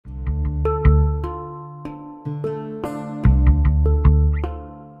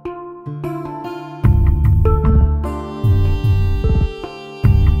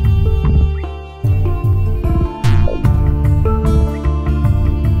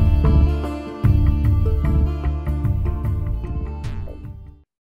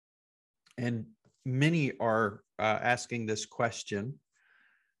many are asking this question,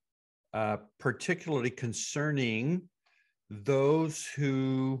 particularly concerning those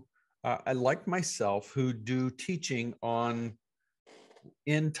who, like myself, who do teaching on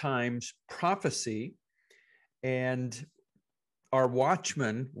end times prophecy and are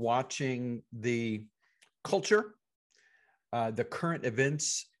watchmen watching the culture, the current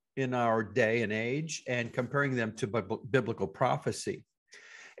events in our day and age, and comparing them to biblical prophecy.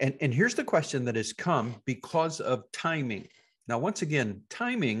 And here's the question that has come because of timing. Now, once again,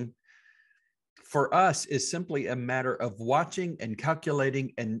 timing for us is simply a matter of watching and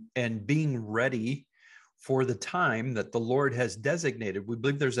calculating and being ready for the time that the Lord has designated. We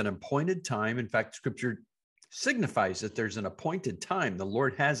believe there's an appointed time. In fact, Scripture signifies that there's an appointed time. The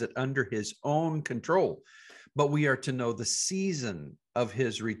Lord has it under his own control, but we are to know the season of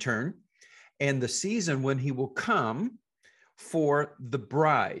his return and the season when he will come for the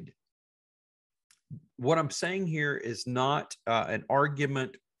bride. What I'm saying here is not an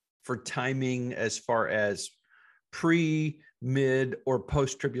argument for timing as far as pre, mid, or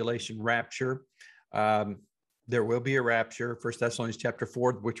post-tribulation rapture. There will be a rapture. 1 Thessalonians chapter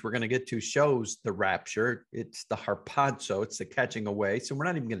 4, which we're going to get to, shows the rapture. It's the harpazo, it's the catching away. So we're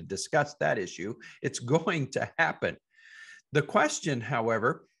not even going to discuss that issue. It's going to happen. The question,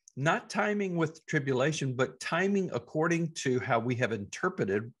 however, not timing with tribulation, but timing according to how we have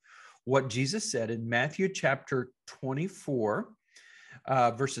interpreted what Jesus said in Matthew chapter 24,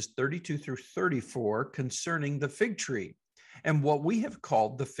 verses 32 through 34, concerning the fig tree and what we have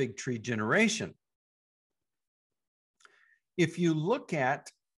called the fig tree generation. If you look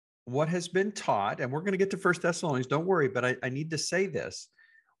at what has been taught, and we're going to get to 1 Thessalonians, don't worry, but I need to say this.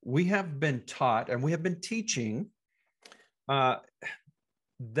 We have been taught and we have been teaching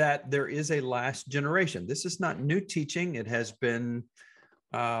that there is a last generation. This is not new teaching. It has been,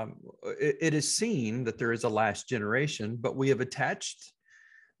 it is seen that there is a last generation, but we have attached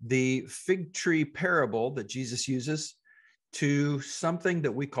the fig tree parable that Jesus uses to something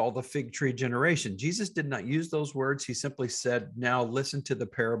that we call the fig tree generation. Jesus did not use those words. He simply said, now listen to the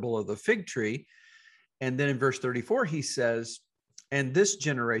parable of the fig tree. And then in verse 34, he says, and this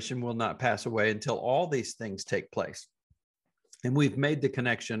generation will not pass away until all these things take place. And we've made the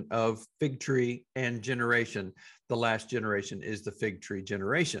connection of fig tree and generation. The last generation is the fig tree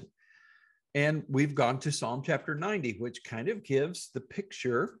generation. And we've gone to Psalm chapter 90, which kind of gives the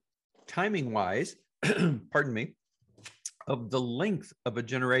picture, timing-wise, pardon me, of the length of a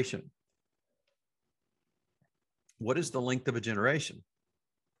generation. What is the length of a generation?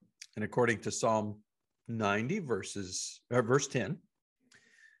 And according to Psalm 90, verse 10,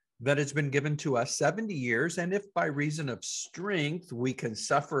 that it's been given to us 70 years, and if by reason of strength we can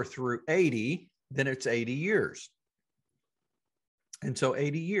suffer through 80, then it's 80 years. And so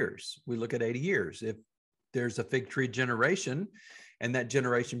 80 years, we look at 80 years. If there's a fig tree generation, and that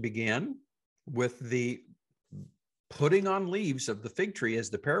generation began with the putting on leaves of the fig tree, as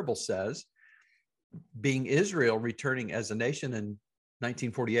the parable says, being Israel returning as a nation in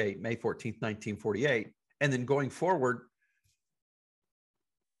 1948, May 14th, 1948, and then going forward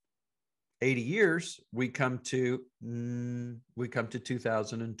 80 years, we come to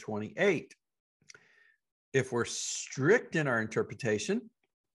 2028. If we're strict in our interpretation,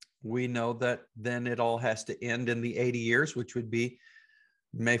 we know that then it all has to end in the 80 years, which would be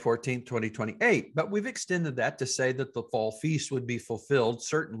May 14th, 2028. But we've extended that to say that the fall feast would be fulfilled,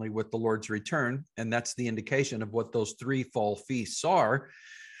 certainly with the Lord's return. And that's the indication of what those three fall feasts are.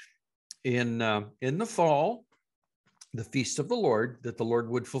 In the fall, the feast of the Lord, that the Lord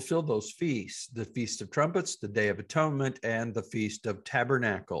would fulfill those feasts, the Feast of Trumpets, the Day of Atonement, and the Feast of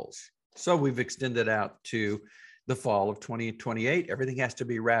Tabernacles. So we've extended out to the fall of 2028. Everything has to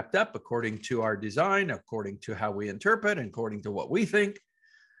be wrapped up according to our design, according to how we interpret, and according to what we think.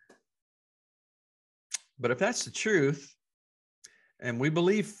 But if that's the truth, and we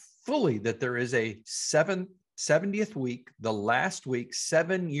believe fully that there is a 70th week, the last week,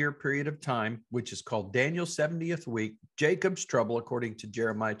 7-year period of time, which is called Daniel's 70th week, Jacob's trouble, according to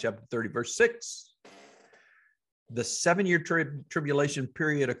Jeremiah chapter 30, verse 6. The 7-year tribulation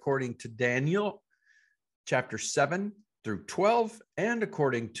period, according to Daniel chapter 7 through 12, and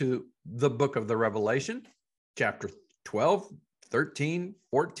according to the book of the Revelation, chapter 12, 13,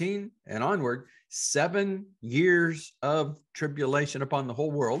 14, and onward, 7 years of tribulation upon the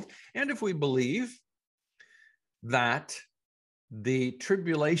whole world. And if we believe that the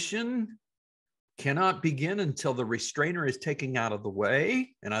tribulation cannot begin until the restrainer is taken out of the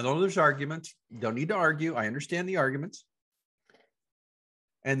way, and I know there's arguments, don't need to argue, I understand the arguments,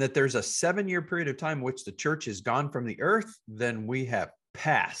 and that there's a 7-year period of time in which the church is gone from the earth, then we have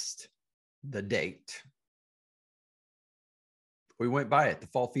passed the date. We went by it. The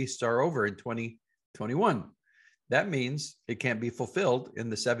fall feasts are over in 2021. That means it can't be fulfilled in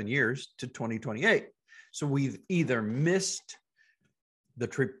the 7 years to 2028. So we've either missed the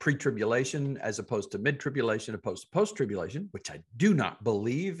pre-tribulation as opposed to mid-tribulation, opposed to post-tribulation, which I do not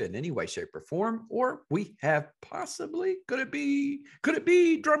believe in any way, shape, or form, or we have possibly, could it be,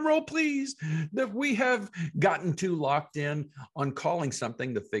 drum roll please, that we have gotten too locked in on calling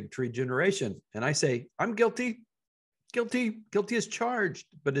something the fig tree generation. And I say, I'm guilty as charged,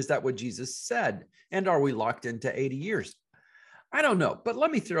 but is that what Jesus said? And are we locked into 80 years? I don't know, but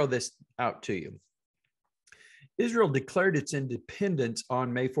let me throw this out to you. Israel declared its independence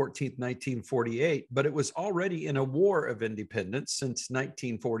on May 14th, 1948, but it was already in a war of independence since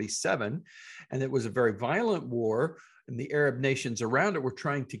 1947. And it was a very violent war, and the Arab nations around it were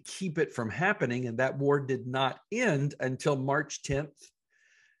trying to keep it from happening. And that war did not end until March 10th,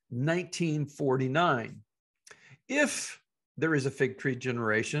 1949. If there is a fig tree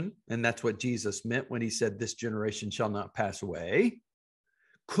generation, and that's what Jesus meant when he said, this generation shall not pass away,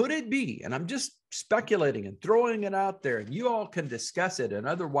 could it be, and I'm just speculating and throwing it out there, and you all can discuss it, and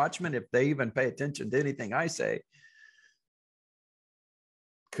other watchmen, if they even pay attention to anything I say,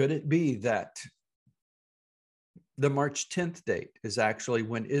 could it be that the March 10th date is actually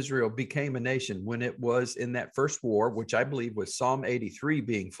when Israel became a nation, when it was in that first war, which I believe was Psalm 83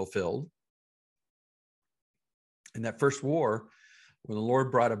 being fulfilled? In that first war, when the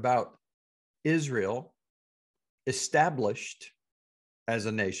Lord brought about Israel established as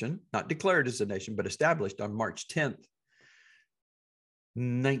a nation, not declared as a nation, but established on March 10th,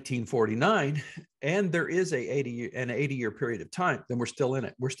 1949, and there is an 80-year period of time, then we're still in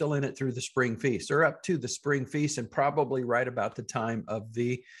it. We're still in it through the spring feast, or up to the spring feast, and probably right about the time of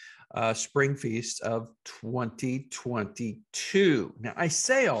the spring feast of 2022. Now, I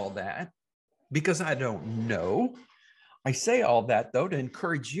say all that because I don't know. I say all that, though, to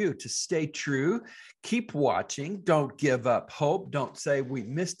encourage you to stay true, keep watching, don't give up hope, don't say we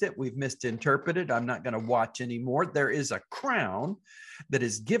missed it, we've misinterpreted, I'm not going to watch anymore. There is a crown that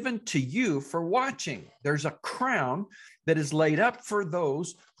is given to you for watching. There's a crown that is laid up for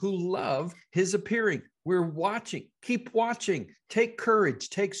those who love his appearing. We're watching, keep watching, take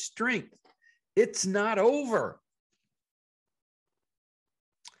courage, take strength. It's not over.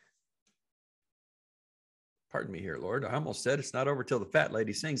 Pardon me here, Lord. I almost said it's not over till the fat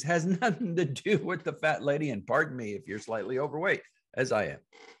lady sings. Has nothing to do with the fat lady. And pardon me if you're slightly overweight, as I am.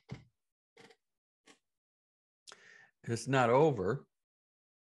 It's not over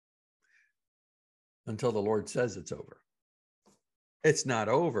until the Lord says it's over. It's not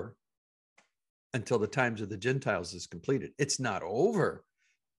over until the times of the Gentiles is completed. It's not over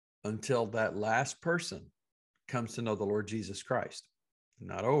until that last person comes to know the Lord Jesus Christ.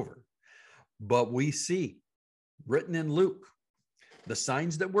 Not over. But we see written in Luke, the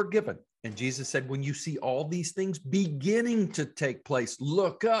signs that were given. And Jesus said, when you see all these things beginning to take place,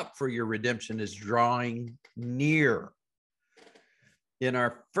 look up, for your redemption is drawing near. In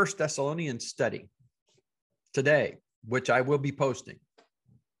our 1 Thessalonians study today, which I will be posting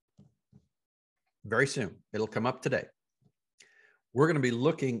very soon, it'll come up today. We're going to be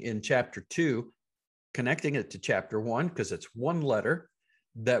looking in chapter 2, connecting it to chapter 1, because it's one letter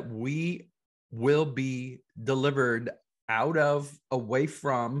that we will be delivered out of, away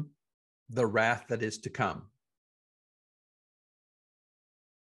from the wrath that is to come.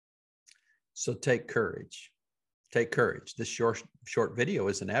 So take courage. Take courage. This short video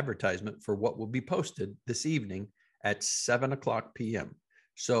is an advertisement for what will be posted this evening at 7 o'clock p.m.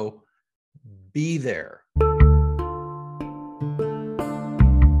 So be there.